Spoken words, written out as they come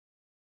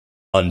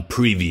On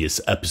previous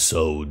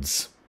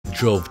episodes,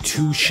 drove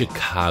to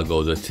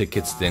Chicago. The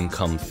tickets didn't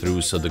come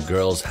through, so the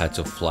girls had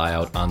to fly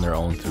out on their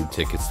own through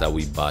tickets that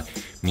we bought.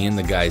 Me and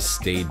the guys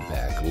stayed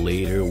back.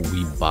 Later,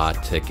 we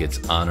bought tickets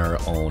on our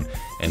own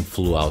and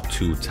flew out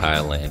to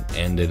Thailand.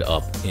 Ended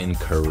up in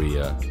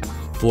Korea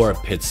for a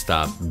pit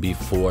stop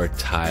before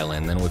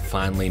Thailand. Then we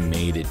finally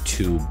made it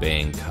to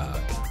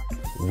Bangkok.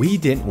 We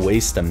didn't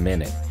waste a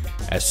minute.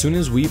 As soon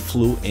as we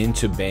flew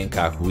into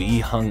Bangkok, we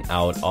hung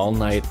out all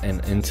night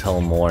and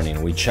until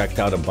morning. We checked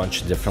out a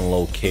bunch of different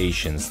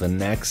locations. The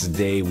next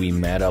day, we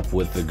met up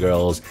with the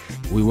girls.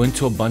 We went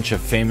to a bunch of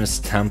famous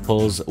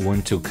temples,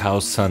 went to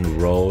Khao San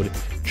Road,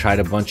 tried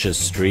a bunch of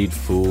street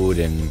food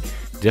and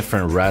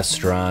different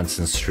restaurants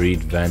and street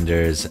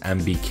vendors,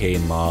 MBK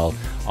Mall,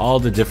 all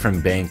the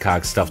different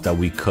Bangkok stuff that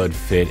we could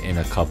fit in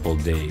a couple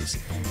days.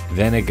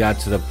 Then it got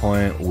to the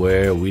point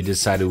where we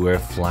decided we were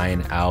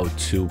flying out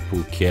to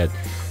Phuket.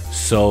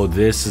 So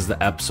this is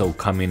the episode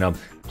coming up.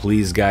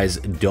 Please guys,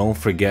 don't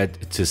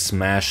forget to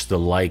smash the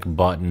like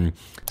button,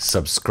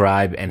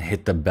 subscribe, and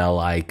hit the bell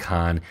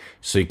icon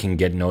so you can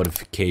get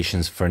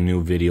notifications for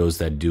new videos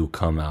that do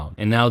come out.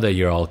 And now that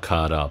you're all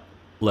caught up,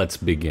 let's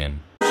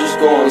begin. Just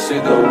go and see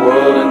the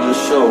world and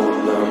just show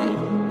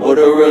them what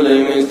it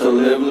really means to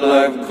live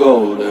life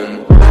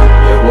golden.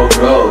 Yeah, we're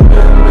golden,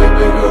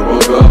 baby girl,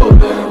 we're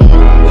golden.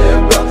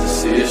 They're about to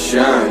see us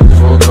shine,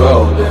 cause we're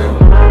golden.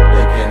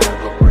 They can't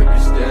ever break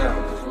us down.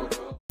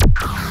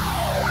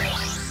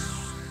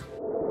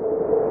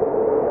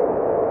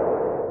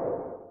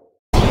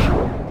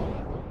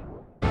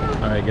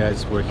 Alright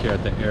guys, we're here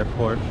at the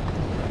airport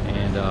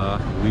and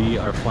we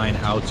are flying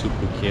out to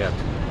Phuket,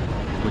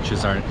 which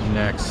is our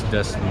next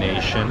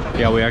destination.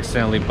 Yeah, we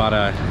accidentally bought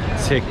a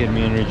ticket,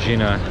 me and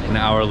Regina, an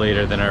hour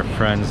later than our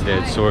friends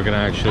did, so we're gonna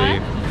actually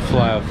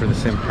fly out for the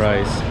same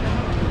price.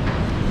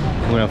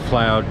 We're gonna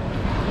fly out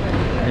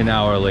an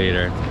hour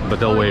later, but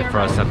they'll wait for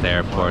us at the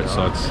airport,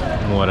 so it's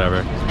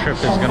whatever. Trip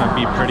is gonna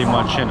be pretty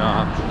much in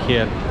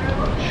Phuket.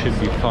 Should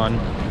be fun.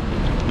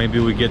 Maybe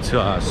we get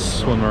to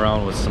swim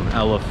around with some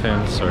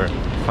elephants or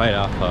fight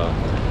off a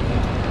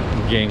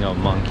gang of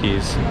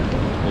monkeys.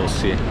 We'll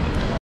see. I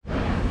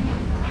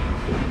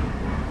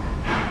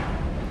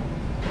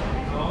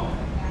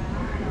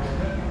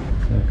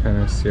kind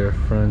of see our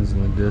friends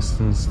in the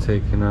distance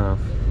taking off.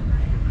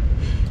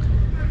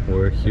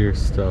 We're here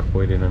stuck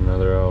waiting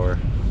another hour.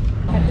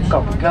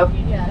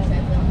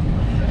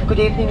 Good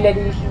evening,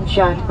 ladies and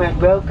gentlemen.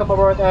 Welcome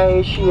aboard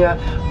Asia,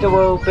 the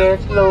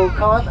world-based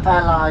low-cost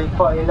airline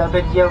for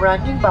 11-year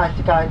running by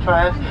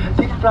Skytrax.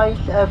 This flight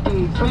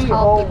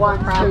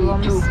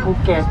FD3013 to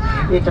Phuket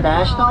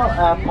International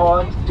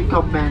Airport. The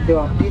commander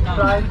of this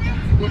flight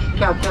is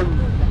Captain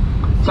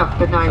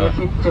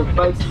assisted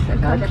by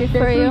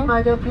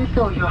reminder, please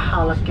show your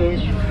hand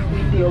luggage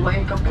in the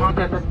overhead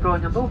compartment at row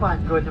number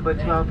 1, row number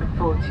 12 and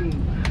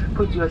 14.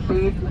 Put your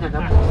seat in an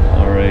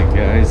Alright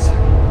guys,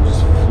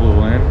 just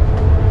flew in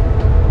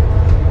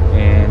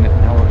and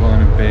now we're going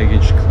to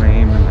baggage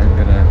claim and I'm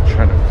gonna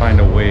try to find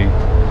a way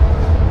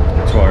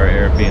to our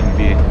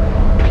Airbnb.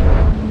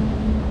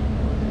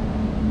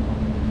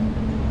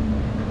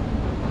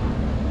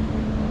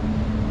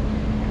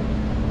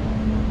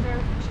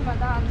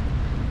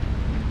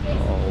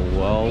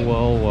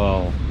 Oh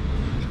well,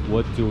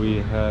 what do we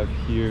have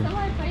here?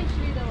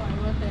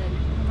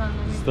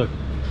 Just a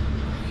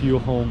few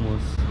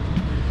homeless.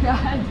 I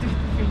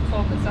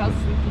was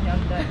sleeping on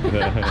that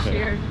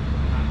chair.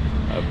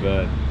 I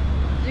bet.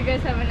 Do you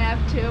guys have a nap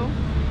too?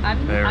 I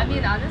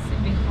mean, honestly,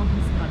 being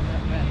homeless is not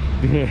that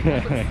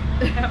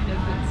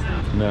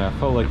bad. Nah, I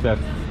felt like that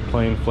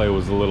plane flight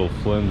was a little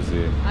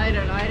flimsy. I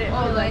don't know, I didn't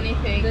feel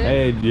anything.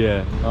 Hey,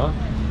 yeah. Huh?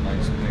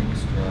 Nice pink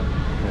straw.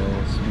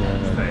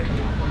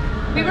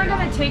 We were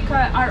gonna take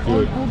our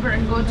own Uber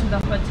and go to the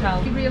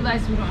hotel. We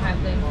realized we don't have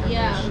the information.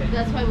 Yeah,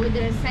 that's why we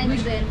didn't send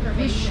you the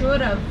information. We should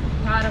have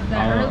thought of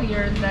that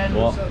earlier than...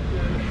 Well,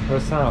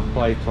 first time a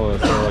flight told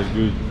us, they're like,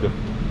 dude, the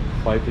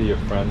flight that your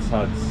friends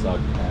had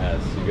sucked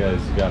ass. You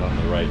guys got on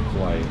the right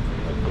flight.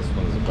 Like, this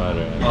one's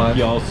better. And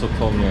he also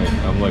told me, like,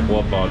 I'm like,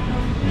 what about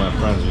my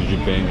friends? Would you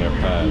bang their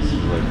pass? He's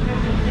like,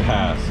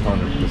 pass,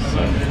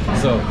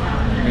 100%. So,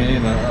 me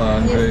and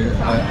Andrey,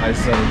 I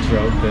said a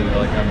joke that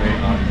like I made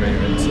Andrey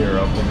even tear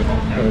up when we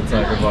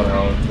talk about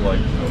how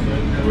like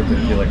we're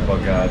thinking like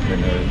bogad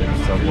and everything.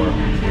 So we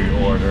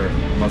order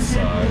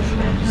massage.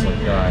 And I'm just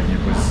like, да, они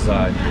бы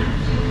сзади.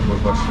 Мы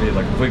пошли,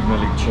 like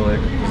выгнали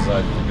человека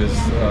сзади без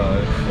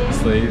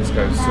слои,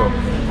 сказали, все,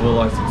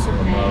 вылазь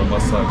отсюда на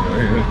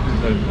массаже.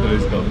 Андрей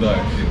сказал, да,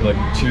 like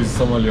через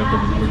самолет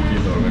они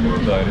выкидывали. Я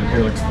говорю, да,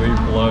 ребенок стоит,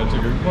 плачет,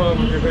 говорит,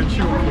 мама, не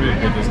хочу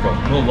прыгать. Я сказал,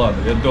 ну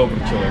ладно, я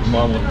добрый человек,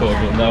 маму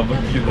тоже, на,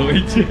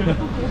 выкидывайте.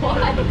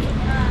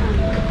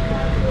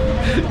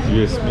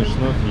 Тебе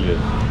смешно или?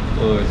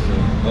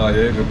 Очень. Я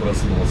уже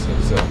проснулся,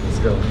 все, let's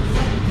go.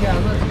 Yeah,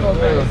 let's go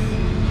back.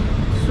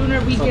 Sooner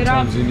we get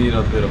up. Sometimes you need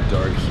a bit of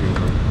dark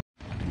humor.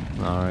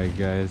 Alright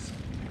guys,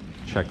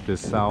 check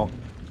this out.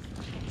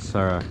 It's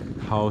our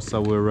house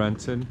that we're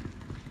renting.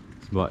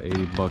 It's about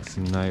 $80 a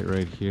night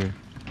right here.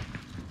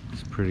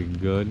 It's pretty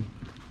good.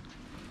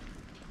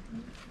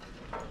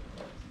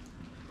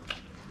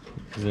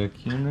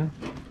 Закину.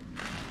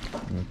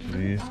 Вот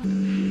есть.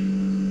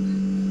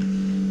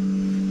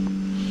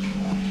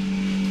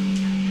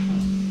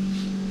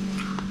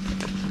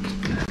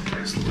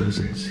 There's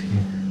lizards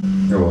here.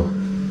 Oh,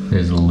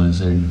 there's a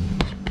lizard.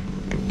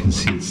 You can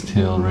see its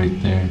tail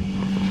right there.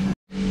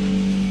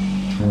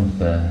 Not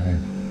bad.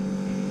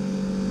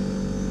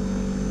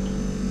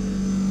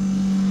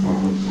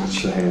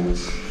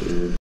 Chains.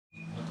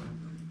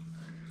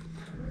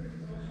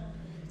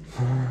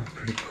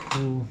 Pretty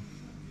cool.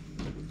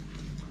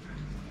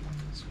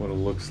 That's what it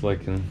looks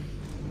like in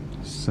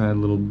a sad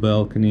little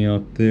balcony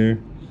out there.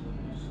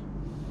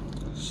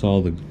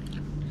 So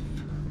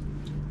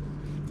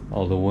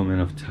all the women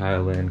of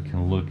Thailand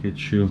can look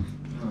at you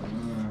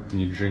when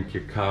you drink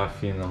your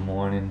coffee in the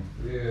morning.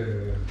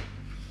 Yeah.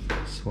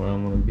 That's where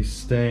I'm gonna be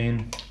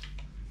staying.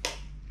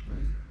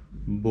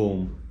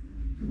 Boom.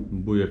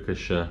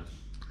 Booyakasha.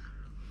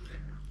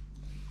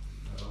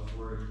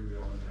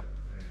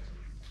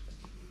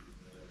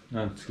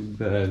 Not too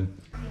bad.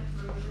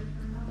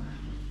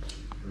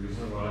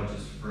 Reason why I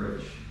just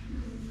fridge.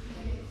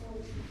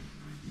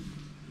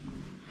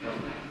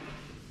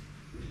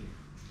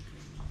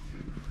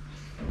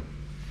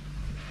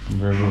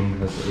 Every room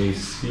has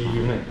AC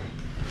unit.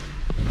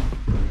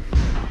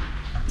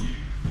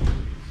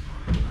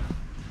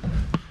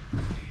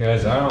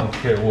 Guys, I don't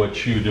care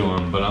what you're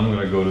doing, but I'm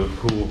gonna go to the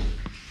pool.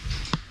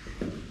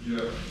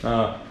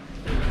 Yeah.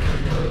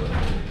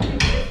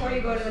 Before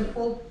you go to the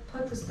pool,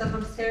 put the stuff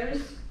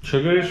upstairs. Что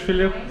говоришь,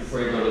 Филипп? Before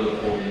you go to the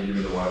pool, can you give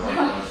me the Wi-Fi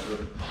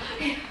password?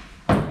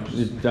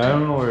 I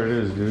don't know where it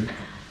is, dude.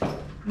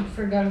 You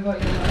forgot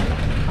about your life.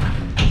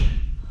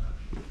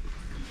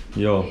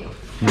 Йо,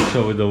 ну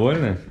что, вы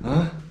довольны?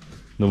 А?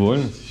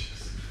 Довольны?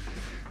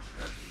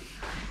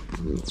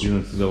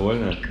 Дина, ты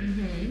довольна?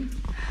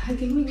 I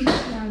think we need to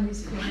sit down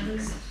these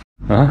cameras.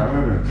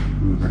 А?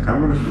 На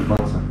камеру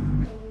сниматься?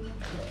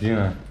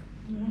 Дина,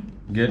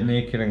 get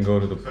naked and go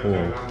to the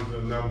pool.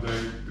 Нам до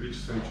 3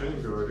 часа ничего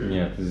не говорили?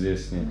 Нет,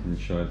 здесь нет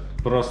ничего.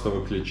 Просто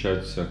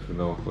выключать все,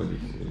 когда уходите.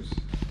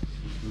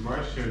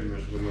 Снимаешь или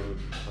между нами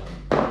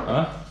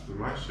А?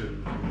 Снимаешь или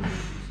между нами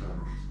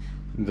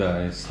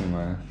Да, я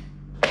снимаю.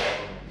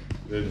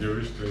 Я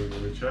говорю, что не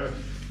замечаю.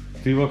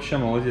 Ты вообще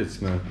молодец,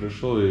 man.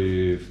 Пришел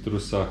и в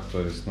трусах, то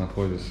есть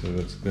находишься.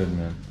 That's good,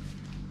 man.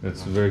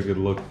 That's a very good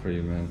look for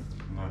you, man.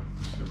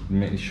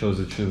 It shows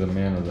that you're the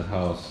man of the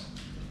house.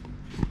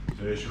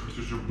 Я еще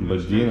хочу, чтобы...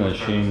 But Dina,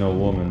 she ain't no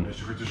woman. Я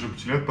еще хочу, чтобы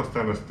член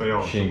постоянно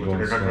стоял, She ain't чтобы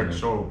going это как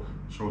swimming.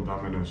 шоу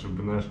дамы,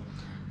 чтобы, знаешь...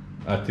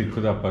 А ты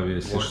куда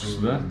повесишь?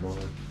 Сюда?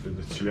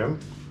 Это член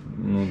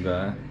Ну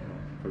да.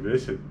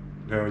 повесить?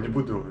 Я его не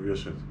буду его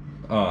вешать.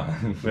 А,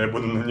 Но я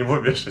буду на него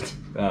вешать.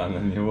 на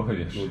него Ну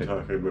вешать.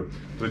 да, как бы.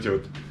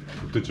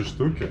 Вот эти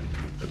штуки,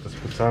 это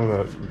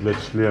специально для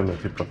члена,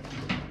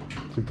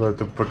 типа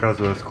это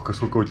показывает,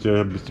 сколько у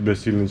тебя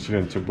сильный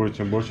член. Чем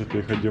больше ты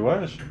их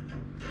одеваешь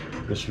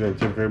на член,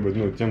 тем как бы,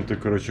 ну, тем ты,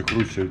 короче,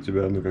 круче у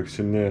тебя, ну, как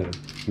сильнее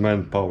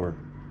manpower.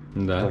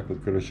 Да. Так вот,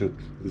 короче,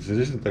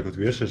 здесь вот так вот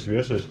вешаешь,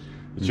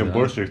 и чем Да.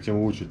 больше их, тем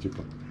лучше,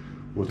 типа.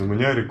 Вот у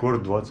меня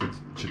рекорд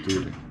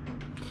 24.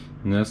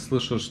 Ну, я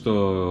слышал,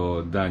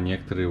 что, да,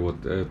 некоторые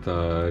вот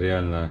это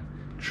реально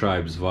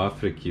tribes в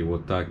Африке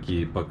вот так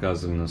и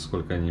показывали,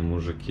 насколько они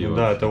мужики. Ну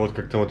да, вообще. это вот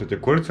как-то вот эти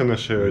кольца на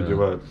шею Да.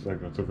 одевают,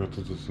 так вот, только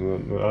тут,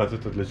 а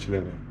это для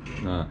члена.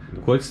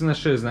 Кольца на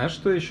шее, знаешь,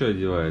 что еще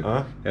одевают?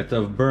 А?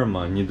 Это в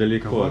Бурма,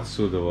 недалеко Кого?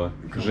 отсюда,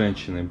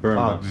 женщины,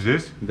 Бурма. А,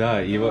 здесь?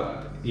 Да, и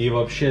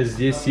вообще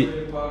здесь...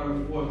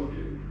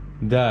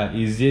 Да,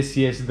 и здесь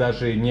есть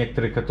даже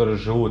некоторые, которые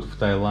живут в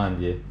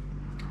Таиланде.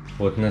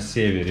 Вот на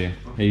севере.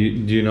 Do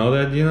you know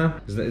that, Dina?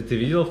 Ты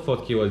видел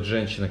фотки вот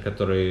женщины,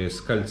 которые с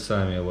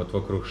кольцами вот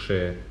вокруг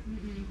шеи?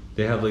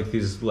 They have like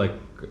these like...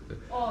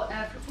 All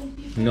African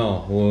people?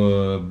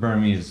 No,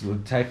 Burmese.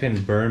 Type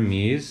in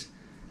Burmese,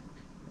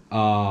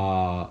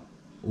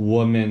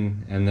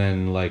 woman, and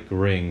then like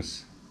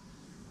rings.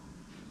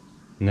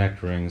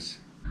 Neck rings.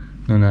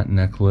 No, not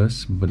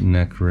necklace, but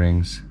neck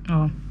rings.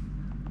 Oh,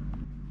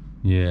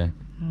 Yeah.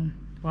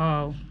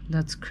 wow,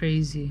 that's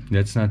crazy.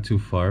 That's not too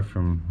far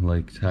from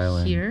like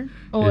Thailand. Here?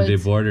 Oh, They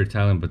it's border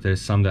Thailand, but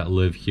there's some that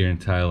live here in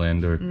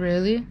Thailand or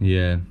really?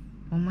 yeah.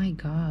 Oh my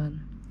god.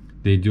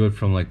 They do it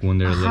from like when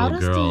they're How little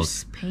does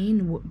girls.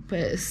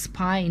 their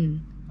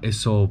spine?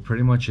 So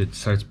pretty much it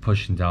starts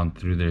pushing down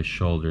through their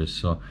shoulders.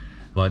 So,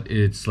 but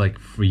it's like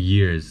for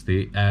years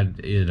they add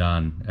it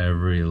on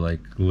every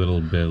like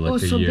little bit, like Oh, a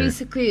so year.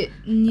 basically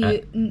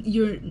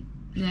your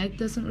neck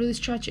doesn't really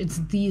stretch. It's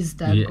these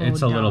that Yeah, go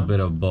it's a little down. bit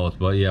of both,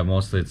 but yeah,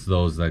 mostly it's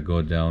those that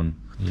go down.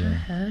 The Yeah.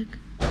 heck?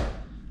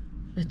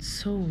 It's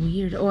so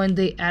weird. Oh, and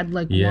they add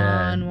like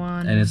Yeah,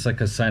 one. and it's like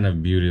a sign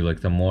of beauty.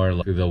 Like the more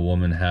like, the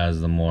woman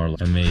has, the more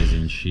like,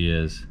 amazing she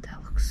is.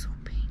 That looks so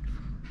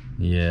painful.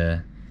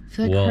 Yeah. I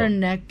feel like Well- her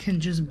neck can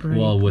just break.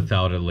 Well,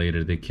 without it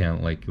later, they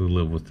can't like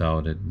live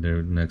without it.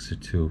 Their necks are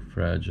too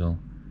fragile.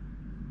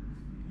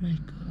 My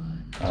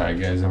god. All right,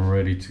 guys, I'm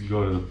ready to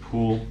go to the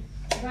pool.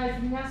 Guys,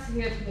 у меня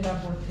свет не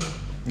работает.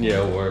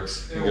 Yeah, it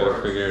works. You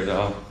gotta figure it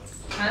out.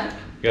 А?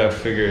 Gotta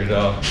figure it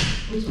out.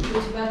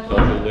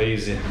 Double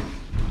lazy.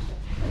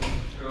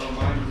 Girl,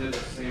 mine did the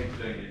same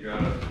thing. You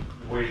gotta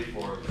wait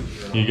for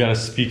it. You gotta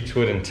speak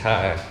to it in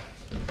Thai.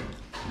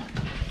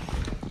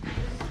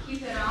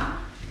 Keep it on.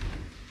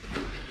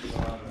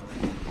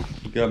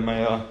 Got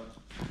my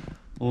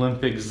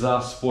Olympic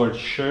Zasport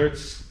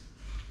shirts.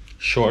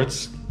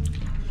 Shorts.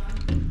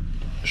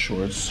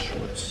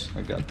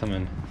 I got them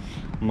in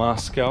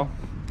Moscow.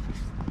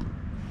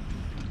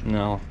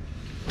 Now,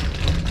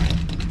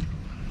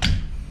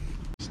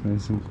 it's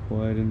nice and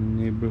quiet in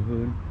the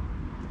neighborhood.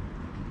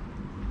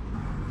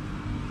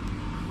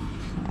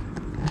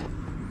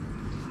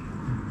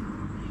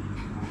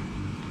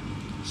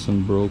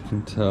 Some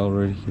broken tile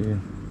right here.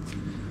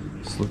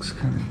 This looks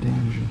kind of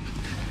dangerous.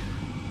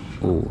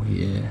 Oh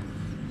yeah,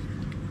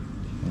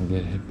 I'll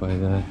get hit by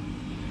that.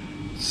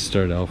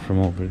 Start out from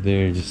over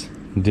there, just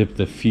dip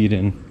the feet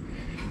in.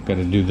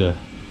 Gotta do the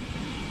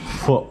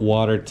foot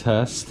water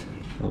test.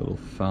 Little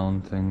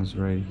found things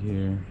right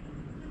here.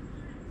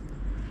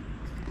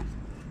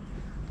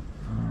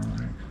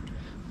 Alright.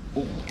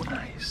 Oh,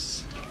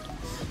 nice.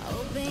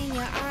 Open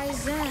your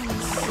eyes and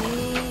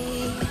see.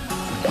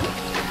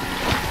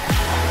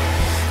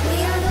 We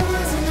are the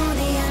ones who know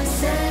the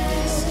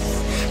answers,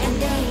 and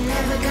they ain't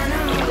never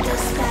gonna hold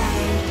us back.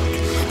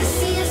 The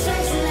sea is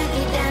rising like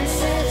it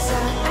dances.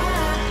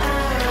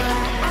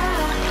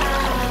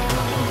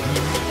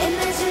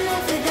 Imagine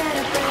life without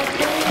a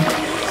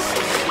purpose.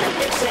 I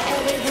picture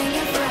everything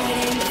you're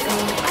fighting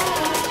for.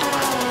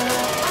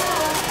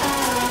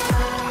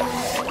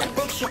 I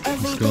picture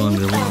everything. Let's go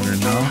underwater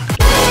now.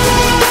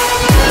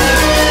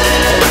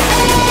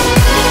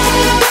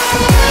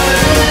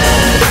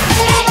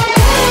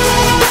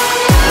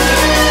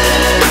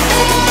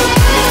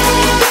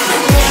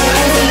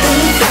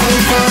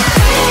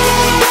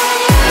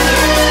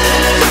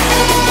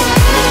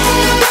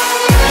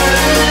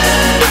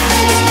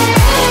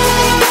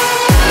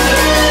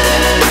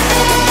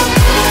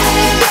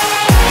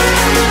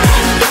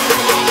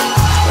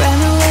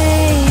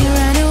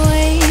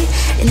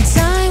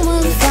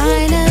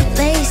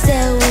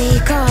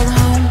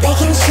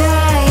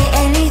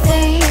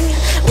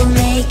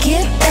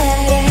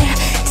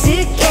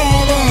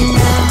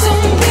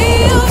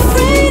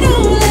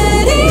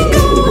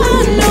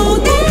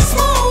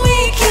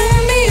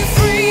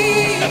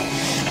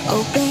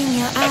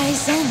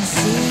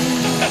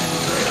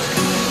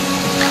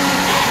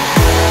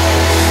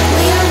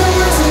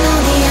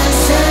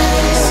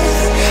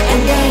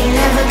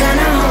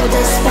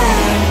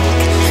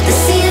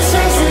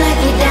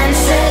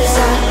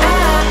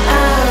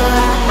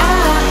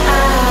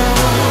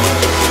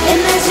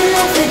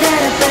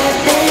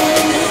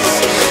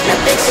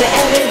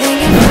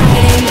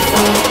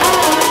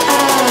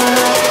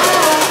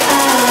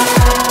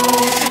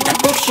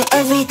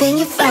 Everything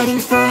you're fighting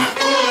for.